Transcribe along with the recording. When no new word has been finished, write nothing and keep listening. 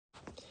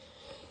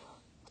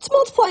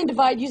multiply and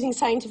divide using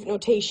scientific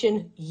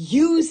notation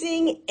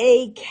using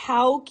a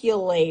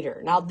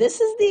calculator. Now,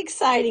 this is the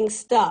exciting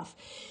stuff.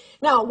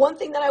 Now, one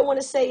thing that I want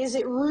to say is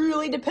it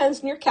really depends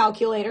on your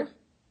calculator.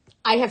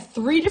 I have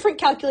 3 different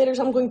calculators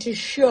I'm going to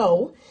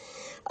show,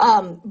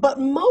 but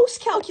most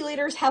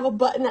calculators have a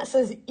button that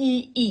says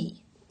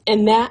EE,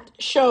 and that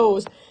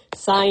shows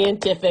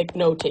scientific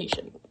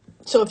notation.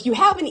 So if you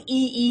have an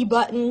EE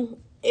button,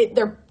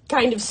 they're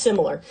kind of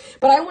similar.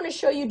 But I want to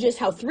show you just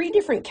how 3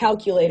 different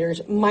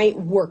calculators might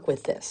work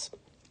with this.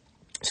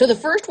 So the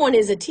first one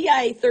is a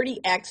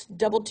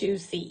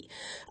TI-30X22C.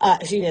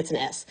 Excuse me, that's an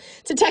S.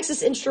 It's a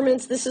Texas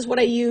Instruments. This is what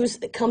I use.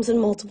 It comes in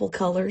multiple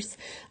colors.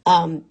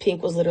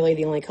 Pink was literally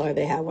the only color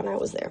they had when I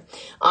was there.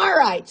 All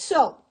right,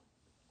 so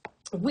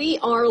we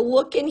are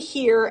looking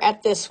here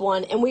at this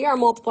one, and we are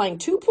multiplying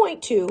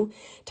 2.2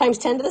 times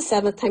 10 to the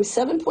 7th times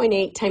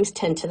 7.8 times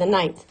 10 to the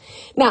 9th.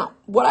 Now,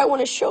 what I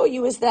want to show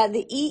you is that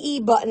the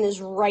EE button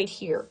is right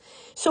here.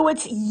 So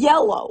it's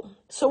yellow.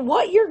 So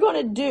what you're going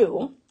to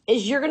do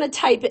is you're going to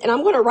type it, and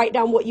I'm going to write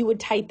down what you would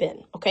type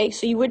in, okay?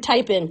 So you would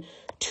type in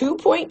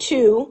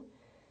 2.2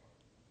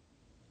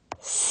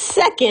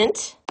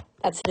 second,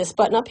 that's this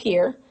button up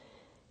here,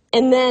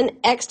 and then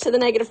x to the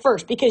negative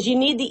first, because you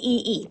need the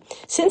EE.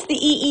 Since the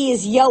EE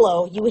is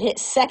yellow, you would hit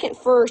second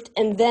first,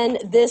 and then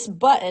this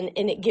button,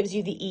 and it gives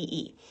you the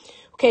EE.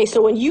 Okay, so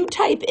when you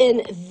type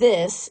in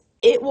this,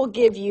 it will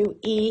give you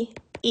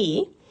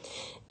EE,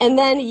 and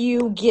then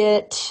you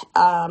get,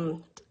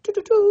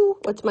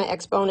 what's my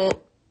exponent?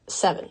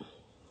 7.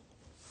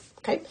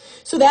 Okay,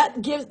 so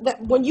that gives,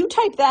 that when you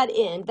type that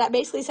in, that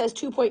basically says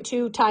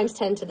 2.2 times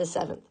 10 to the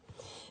 7th.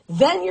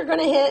 Then you're going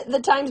to hit the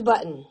times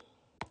button.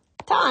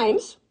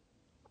 Times,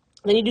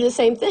 then you do the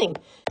same thing.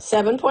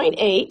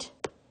 7.8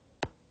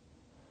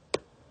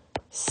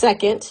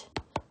 second,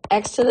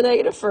 x to the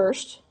negative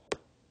first,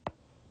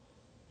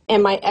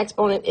 and my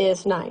exponent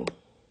is 9.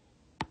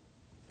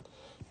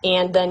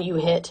 And then you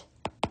hit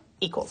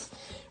equals,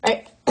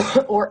 right?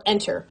 Or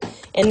enter.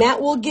 And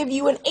that will give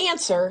you an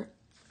answer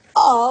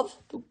of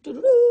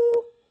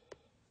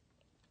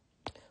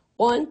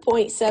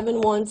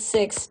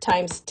 1.716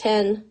 times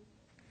 10,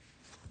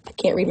 I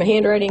can't read my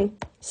handwriting,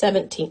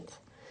 17th.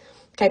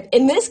 Okay,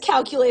 and this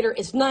calculator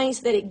is nice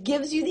that it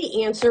gives you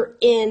the answer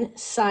in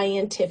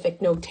scientific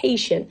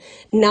notation.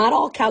 Not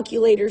all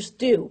calculators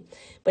do,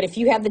 but if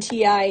you have the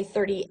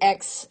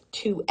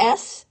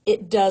TI-30X2S,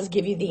 it does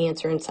give you the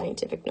answer in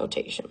scientific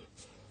notation.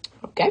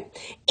 Okay,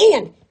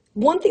 and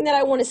one thing that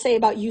I want to say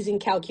about using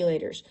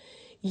calculators,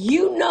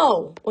 you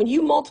know, when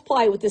you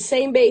multiply with the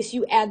same base,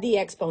 you add the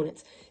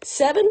exponents.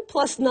 7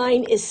 plus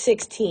 9 is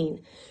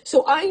 16.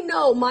 So I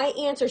know my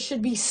answer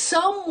should be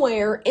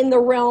somewhere in the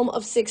realm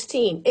of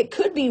 16. It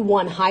could be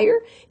one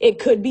higher, it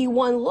could be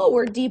one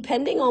lower,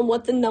 depending on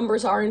what the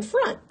numbers are in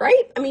front,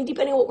 right? I mean,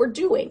 depending on what we're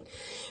doing.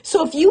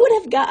 So if you would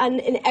have gotten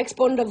an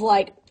exponent of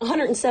like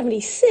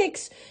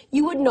 176,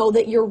 you would know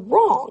that you're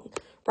wrong.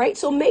 Right?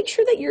 So make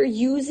sure that you're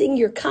using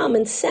your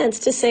common sense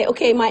to say,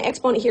 okay, my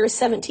exponent here is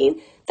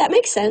 17. That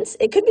makes sense.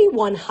 It could be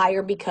one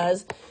higher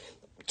because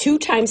 2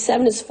 times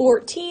 7 is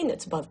 14.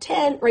 That's above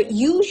 10, right?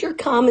 Use your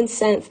common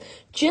sense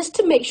just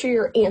to make sure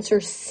your answer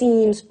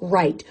seems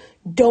right.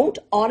 Don't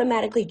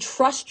automatically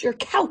trust your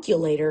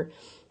calculator,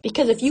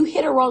 because if you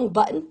hit a wrong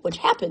button, which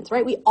happens,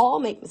 right? We all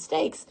make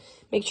mistakes.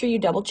 Make sure you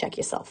double check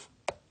yourself.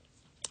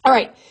 All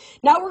right,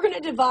 now we're going to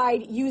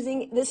divide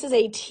using, this is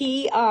a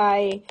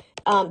TI,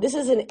 this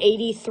is an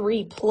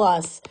 83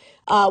 plus,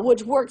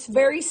 which works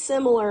very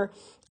similar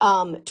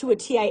to a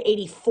TI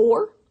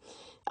 84.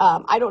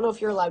 I don't know if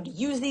you're allowed to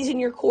use these in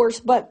your course,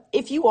 but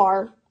if you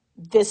are,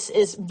 this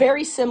is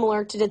very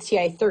similar to the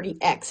TI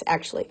 30X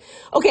actually.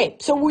 Okay,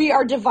 so we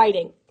are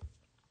dividing.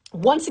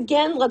 Once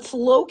again, let's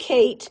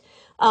locate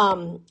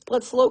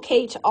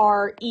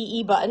our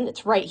EE button.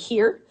 It's right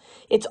here.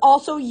 It's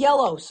also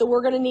yellow, so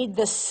we're going to need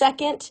the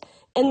second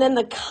and then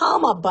the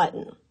comma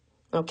button,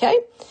 okay?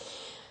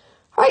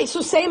 All right,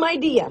 so same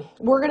idea.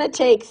 We're going to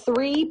take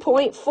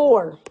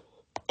 3.4,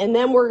 and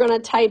then we're going to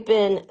type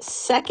in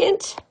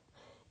second,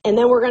 and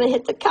then we're going to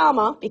hit the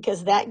comma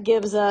because that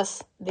gives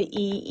us the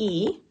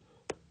EE.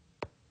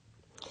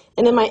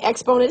 And then my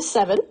exponent is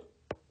 7.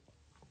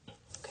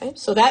 Okay,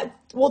 so that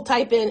we'll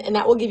type in, and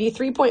that will give you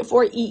 3.4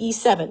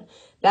 EE7.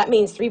 That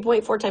means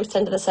 3.4 times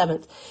 10 to the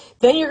 7th.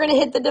 Then you're going to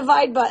hit the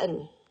divide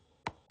button,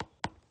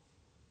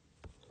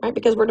 right,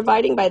 because we're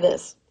dividing by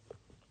this.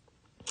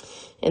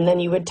 And then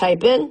you would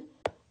type in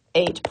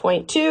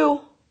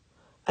 8.2,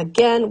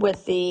 again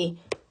with the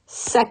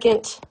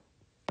second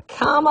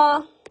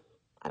comma.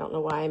 I don't know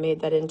why I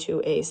made that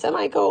into a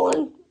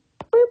semicolon.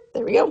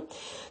 There we go.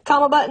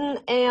 Comma button,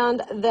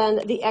 and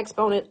then the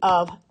exponent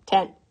of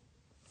 10.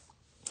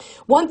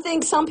 One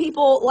thing some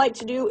people like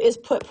to do is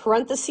put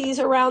parentheses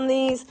around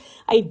these.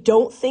 I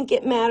don't think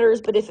it matters,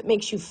 but if it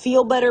makes you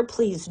feel better,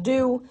 please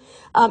do.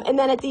 And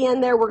then at the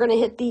end there, we're going to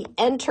hit the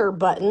enter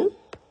button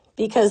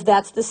because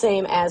that's the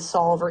same as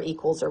solve or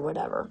equals or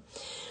whatever.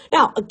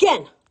 Now,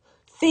 again,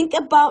 think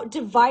about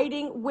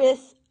dividing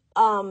with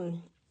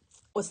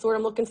what's the word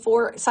I'm looking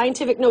for?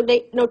 Scientific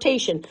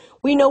notation.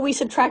 We know we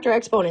subtract our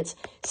exponents.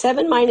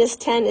 7 minus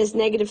 10 is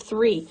negative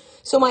 3.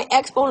 So my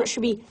exponent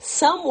should be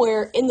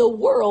somewhere in the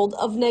world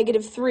of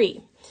negative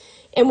 3.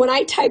 And when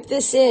I type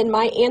this in,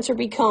 my answer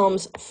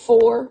becomes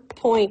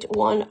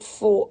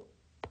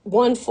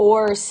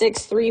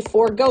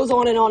 4.14634, goes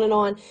on and on and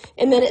on.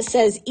 And then it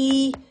says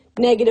E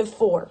negative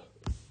 4.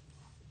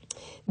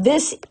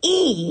 This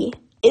E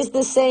is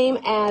the same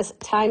as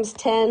times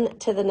 10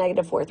 to the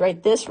negative 4th,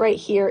 right? This right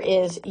here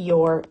is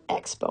your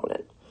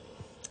exponent.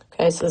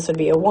 Okay, so this would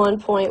be a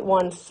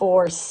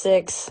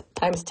 1.146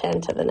 times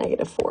 10 to the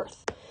negative 4th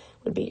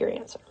would be your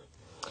answer.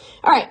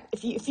 All right,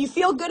 if you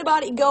feel good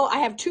about it, go. I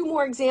have 2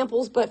 more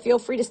examples, but feel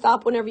free to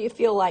stop whenever you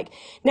feel like.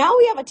 Now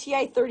we have a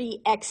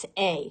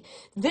TI-30XA.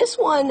 This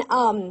one,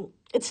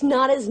 it's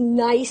not as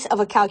nice of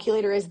a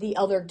calculator as the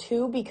other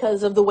 2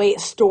 because of the way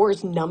it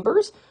stores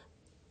numbers.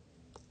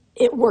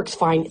 It works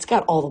fine. It's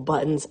got all the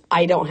buttons.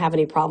 I don't have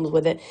any problems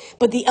with it.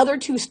 But the other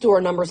 2 store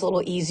numbers a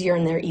little easier,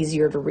 and they're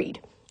easier to read.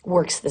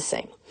 Works the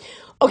same.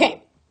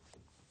 Okay,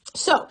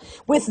 so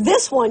with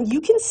this one,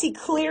 you can see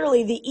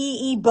clearly the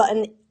EE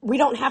button. We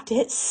don't have to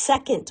hit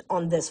second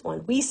on this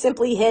one. We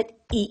simply hit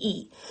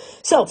EE.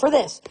 So for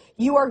this,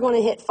 you are going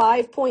to hit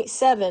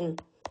 5.7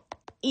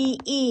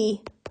 EE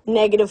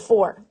negative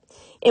 4.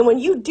 And when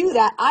you do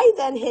that, I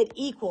then hit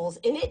equals,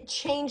 and it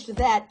changed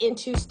that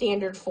into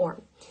standard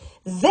form.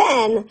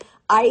 Then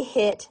I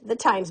hit the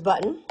times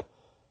button,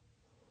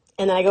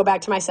 and then I go back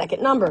to my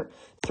second number,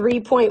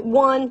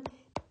 3.1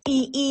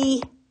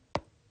 EE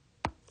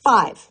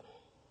 5.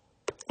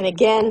 And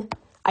again,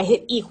 I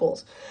hit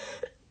equals.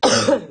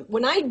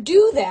 When I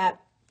do that,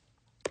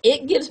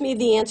 it gives me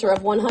the answer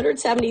of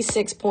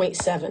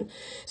 176.7.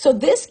 So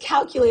this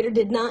calculator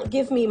did not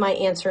give me my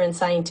answer in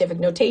scientific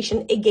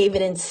notation. It gave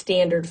it in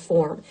standard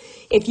form.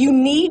 If you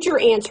need your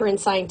answer in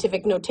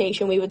scientific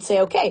notation, we would say,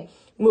 okay,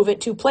 move it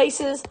 2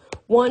 places,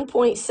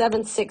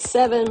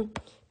 1.767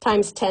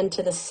 times 10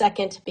 to the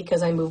second,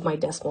 because I moved my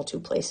decimal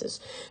 2 places.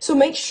 So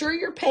make sure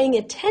you're paying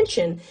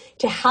attention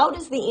to how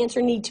does the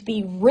answer need to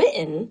be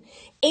written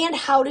and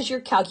how does your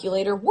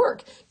calculator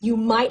work. You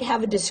might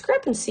have a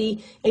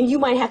discrepancy and you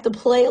might have to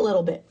play a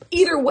little bit.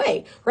 Either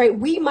way, right?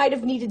 We might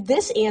have needed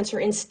this answer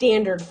in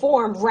standard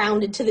form,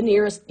 rounded to the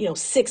nearest,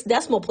 6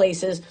 decimal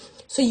places,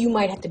 so you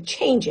might have to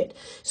change it.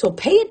 So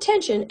pay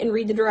attention and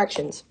read the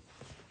directions.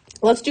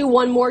 Let's do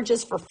one more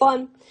just for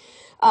fun.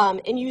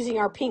 And using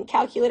our pink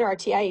calculator, our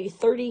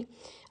TI-8030,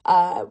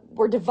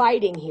 we're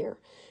dividing here.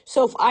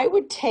 So if I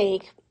would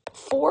take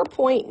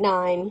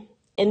 4.9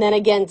 and then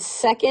again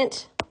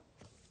second,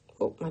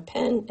 oh, my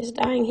pen is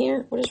dying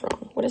here. What is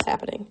wrong? What is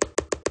happening?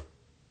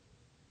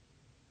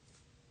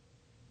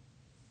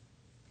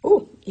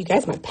 Oh, you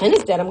guys, my pen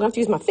is dead. I'm going to have to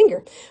use my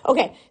finger.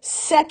 Okay,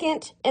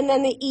 second and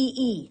then the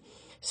EE.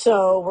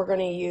 So we're going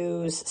to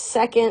use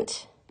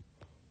second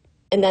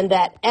and then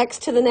that x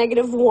to the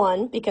negative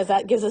 1, because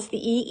that gives us the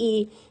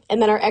EE,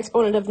 and then our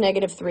exponent of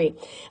negative 3.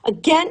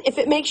 Again, if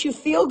it makes you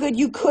feel good,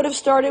 you could have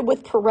started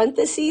with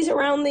parentheses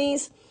around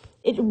these.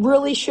 It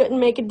really shouldn't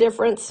make a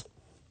difference.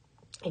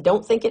 I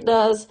don't think it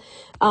does.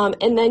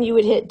 And then you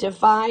would hit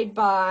divide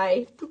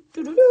by,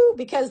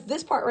 because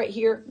this part right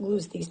here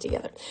glues these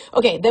together.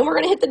 Okay, then we're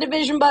going to hit the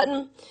division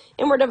button,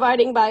 and we're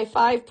dividing by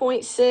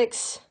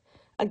 5.6.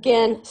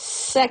 Again,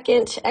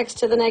 second x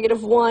to the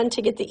negative 1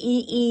 to get the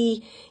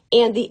EE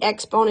and the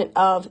exponent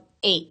of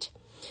 8.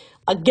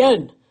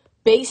 Again,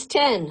 base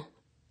 10.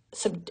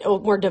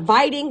 We're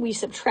dividing, we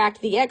subtract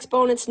the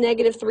exponents,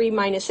 negative 3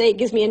 minus 8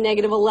 gives me a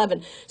negative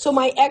 11. So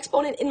my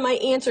exponent in my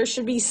answer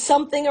should be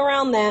something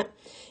around that,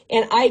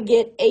 and I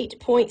get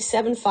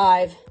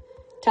 8.75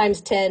 times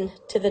 10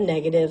 to the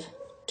negative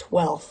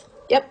 12th.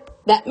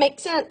 Yep, that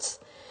makes sense.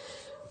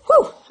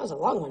 Whew, that was a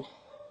long one.